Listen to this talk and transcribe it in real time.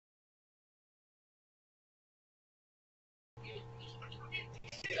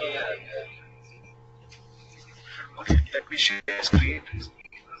Okay, let me share screen.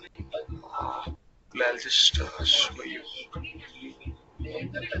 I'll just show you.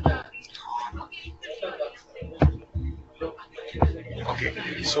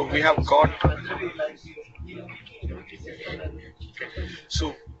 Okay, so we have got.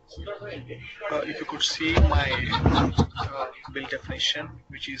 So if you could see my build definition,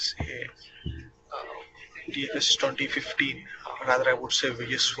 which is a DFS 2015, rather I would say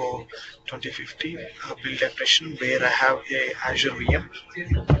VSO 2015 build definition, where I have a Azure VM.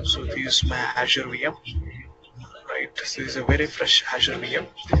 So this is my Azure VM, right? So this is a very fresh Azure VM.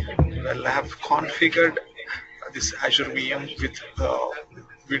 Well, I have configured this Azure VM with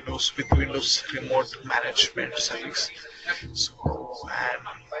Windows Remote Management Service. So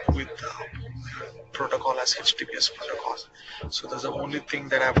and with protocol as HTTPS protocol. So that's the only thing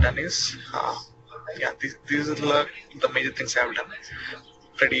that I've done is yeah, these are the major things I've done.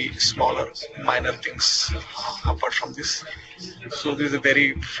 Pretty smaller minor things apart from this. So this is a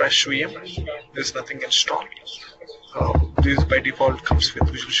very fresh VM. There's nothing installed. This by default comes with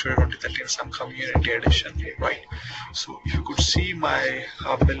Visual Studio 2013 some community edition, right? So if you could see my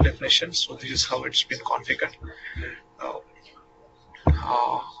build definition, so this is how it's been configured.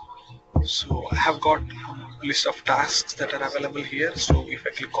 So I have got a list of tasks that are available here. So if I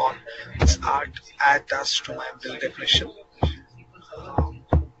click on this add task to my build definition,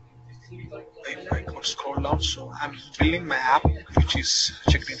 if I could scroll down, so I'm building my app, which is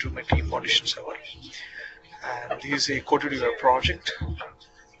checked into my team audition server. And this is a coded UI project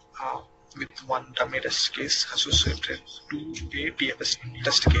with one dummy test case associated to a TFS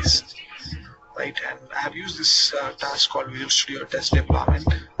test case, right? And I have used this task called Visual Studio Test Deployment.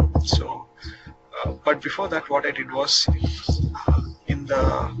 So, but before that, what I did was in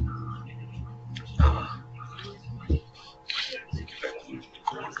the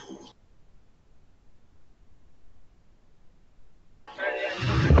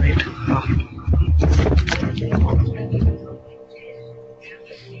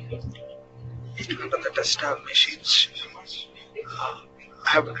under the test tab machines, I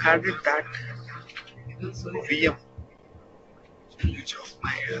have added that VM image of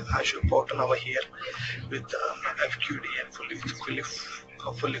my Azure portal over here with FQD and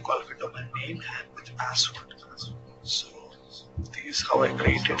fully qualified domain name and with password. So this is how I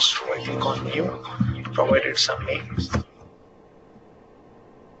created. So I click on new, provided some name.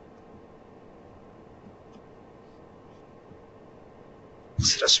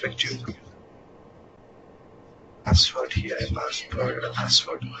 It's respective password here,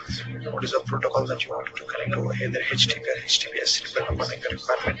 password. What is the protocol that you want to connect over here? Either HTTP or HTTPS, depending upon the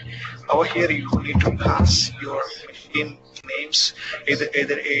requirement. Over here, you need to pass your machine names,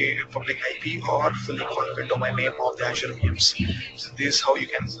 either a public IP or fully qualified domain name of the Azure VMs. So this is how you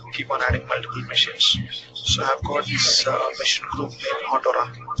can keep on adding multiple machines. So I've got this machine group name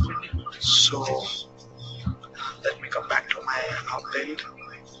autorun. So let me come back to my build.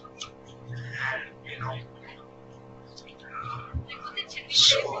 And,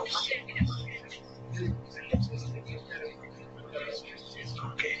 so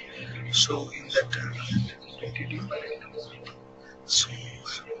okay, so in that so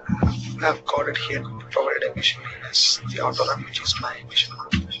I've got it here, provided a machine name as the autorun, which is my machine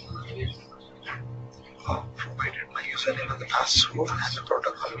group. Provided my username and the password and the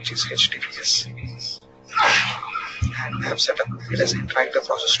protocol, which is HTTPS. And I have set up it as an interactive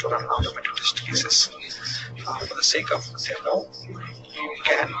process to run automatic test cases. For the sake of demo, you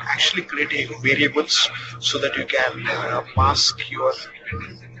can actually create a variables so that you can mask your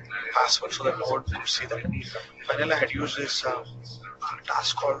password so that no one could see that. Finally, I had used this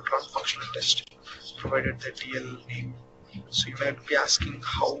task called run functional test, provided the DL name. So you might be asking,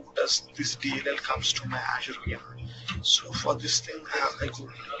 how does this DLL comes to my Azure VM? So for this thing, I could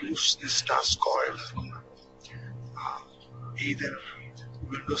use this task called either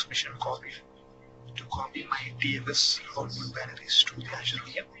Windows Mission Copy to copy my DFS output binaries to the Azure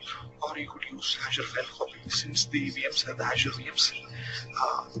VM, or you could use Azure File Copy. Since the VMs are the Azure VMs,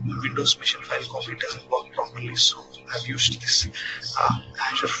 Windows Mission File Copy doesn't work properly, so I've used this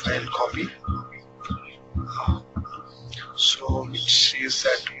Azure File Copy. So which says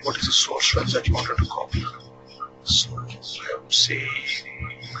that what is the source file that you wanted to copy. So I would say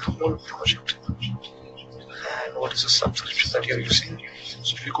my whole project. And what is the subscription that you're using.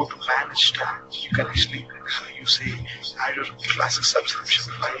 So if you go to manage tab, you can actually use a Azure Classic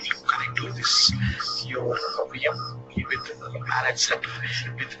subscription file to connect to this your VM with managed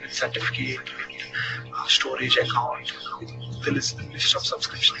with certificate, with storage account, with the list of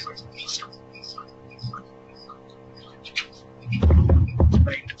subscriptions.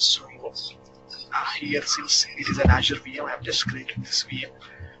 right? So here, since it is an Azure VM, I have just created this VM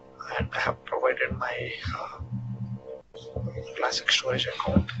and I have provided my classic storage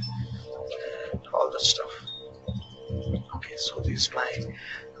account and all that stuff. Okay, so this is my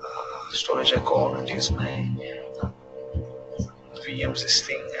storage account, and this is my VM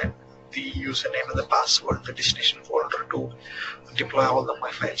system, and the username and the password, the destination folder to deploy all of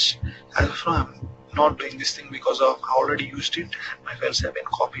my files. As of now, I'm not doing this thing because I already used it and my files have been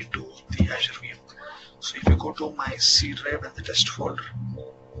copied to the Azure VM. So if you go to my C drive and the test folder,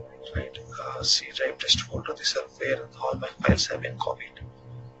 right, C drive test folder, these are where all my files have been copied,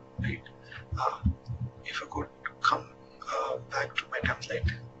 right. If you could come back to my template,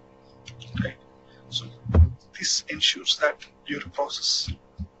 right, so this ensures that your process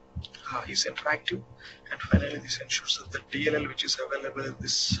is interactive, and finally this ensures that the DLL which is available in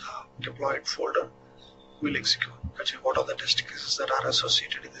this deployed folder will execute. Actually, what are the test cases that are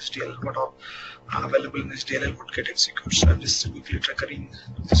associated in this DLL, what are available in this DLL would get executed. So I'm just quickly triggering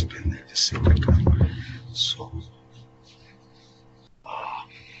this pin and just say trigger. So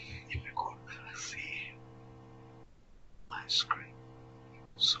if you could see my screen,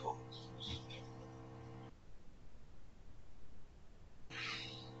 so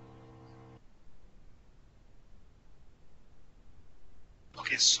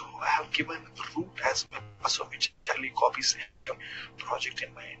okay, so I have given root as my password, which actually copies the project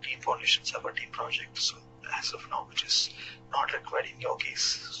in my team foundation server team project. So as of now, which is not required in your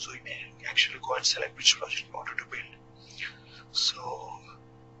case. So you may actually go and select which project you wanted to build. So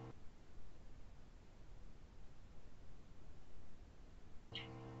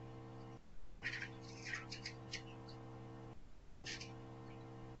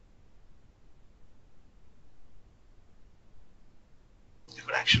you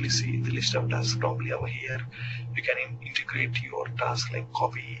could actually see the list of tasks probably over here. You can integrate your task like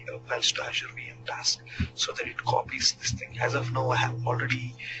copy files to Azure VM task so that it copies this thing. As of now, I have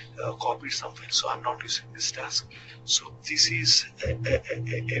already copied some files, so I'm not using this task. So this is a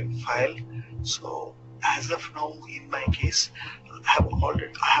file. So as of now, in my case, I have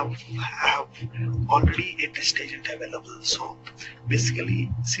already a test agent available. So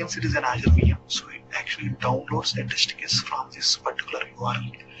basically, since it is an Azure VM, so it actually downloads a test case from this particular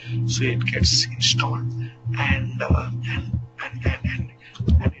URL. So it gets installed and it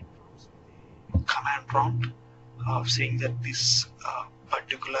command prompt saying that this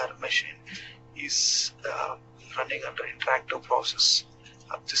particular machine is running under interactive process.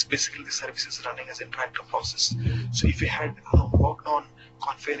 This basically the service is running as interactive process. So if you had worked on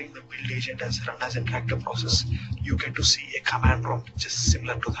configuring the build agent as run as interactive process, you get to see a command prompt just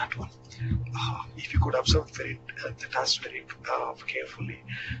similar to that one. If you could observe the task very carefully,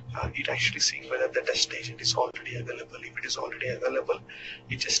 it actually seeing whether the test agent is already available. If it is already available,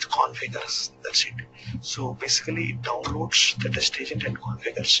 it just configures. That's it. So basically, it downloads the test agent and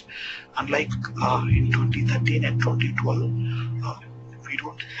configures. Unlike in 2013 and 2012, we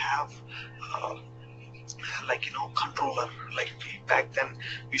don't have controller. Like back then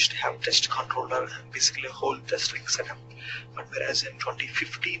we used to have test controller and basically a whole test ring setup. But whereas in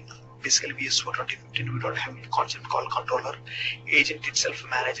 2015, basically VSO 2015, we don't have a concept called controller. Agent itself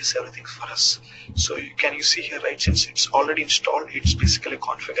manages everything for us. So you see here, right, since it's already installed, it's basically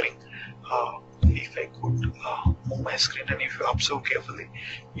configuring. If I could move my screen, and if you observe carefully,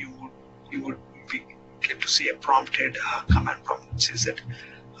 you would get to see a prompted command prompt that says that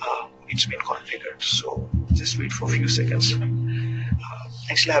it's been configured. So just wait for a few seconds.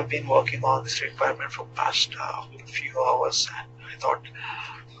 Actually, I've been working on this requirement for past few hours, and I thought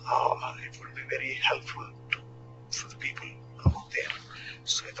it would be very helpful for the people out there.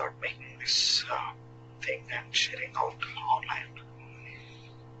 So I thought making this thing and sharing out online.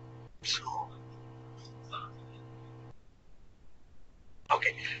 So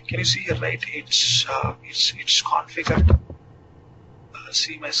okay, can you see here, right? It's configured.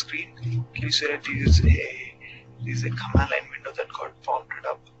 See my screen. Can you see that there is a command line window that got prompted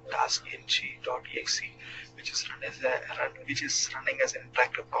up, task ng.exe, which is running as an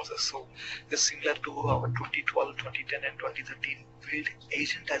interactive process. So this is similar to our 2012, 2010, and 2013 build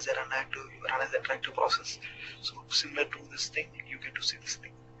agent as a run as an interactive process. So similar to this thing, you get to see this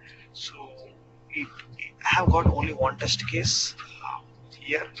thing. So I have got only one test case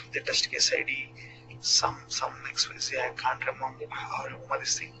here. The test case ID. Some XYZ, I can't remember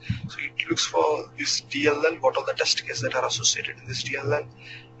this thing. So it looks for this DLL, what are the test cases that are associated in this DLL,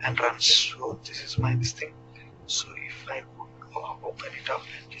 and runs. So this is this thing. So if I would open it up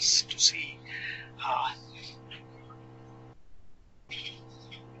and just to see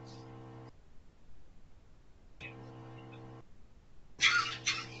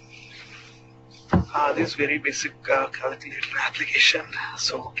this very basic calculator application.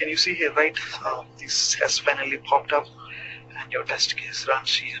 So can you see here, right? This has finally popped up and your test case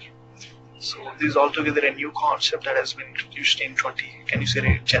runs here. So this is altogether a new concept that has been introduced in 20. Can you see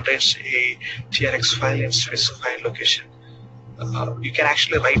it generates a TRX file in specified location. You can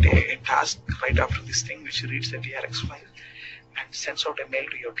actually write a task right after this thing which reads the TRX file and sends out a mail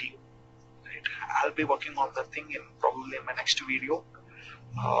to your team. Right? I'll be working on that thing in probably in my next video.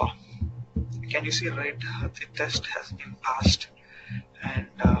 Can you see, right, the test has been passed, and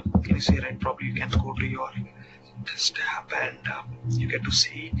can you see, right, probably you can go to your test tab and you get to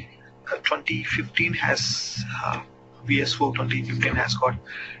see 2015 has VSO 2015 has got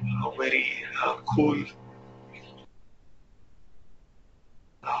a very cool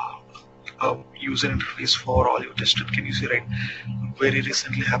user interface for all your testers. Can you see, right, very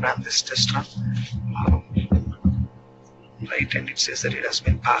recently I have ran this test run, right, and it says that it has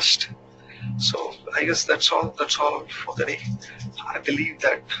been passed. So I guess that's all for the day. I believe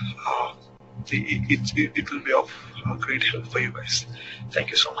that it will be of great help for you guys. Thank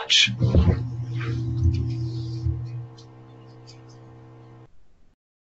you so much.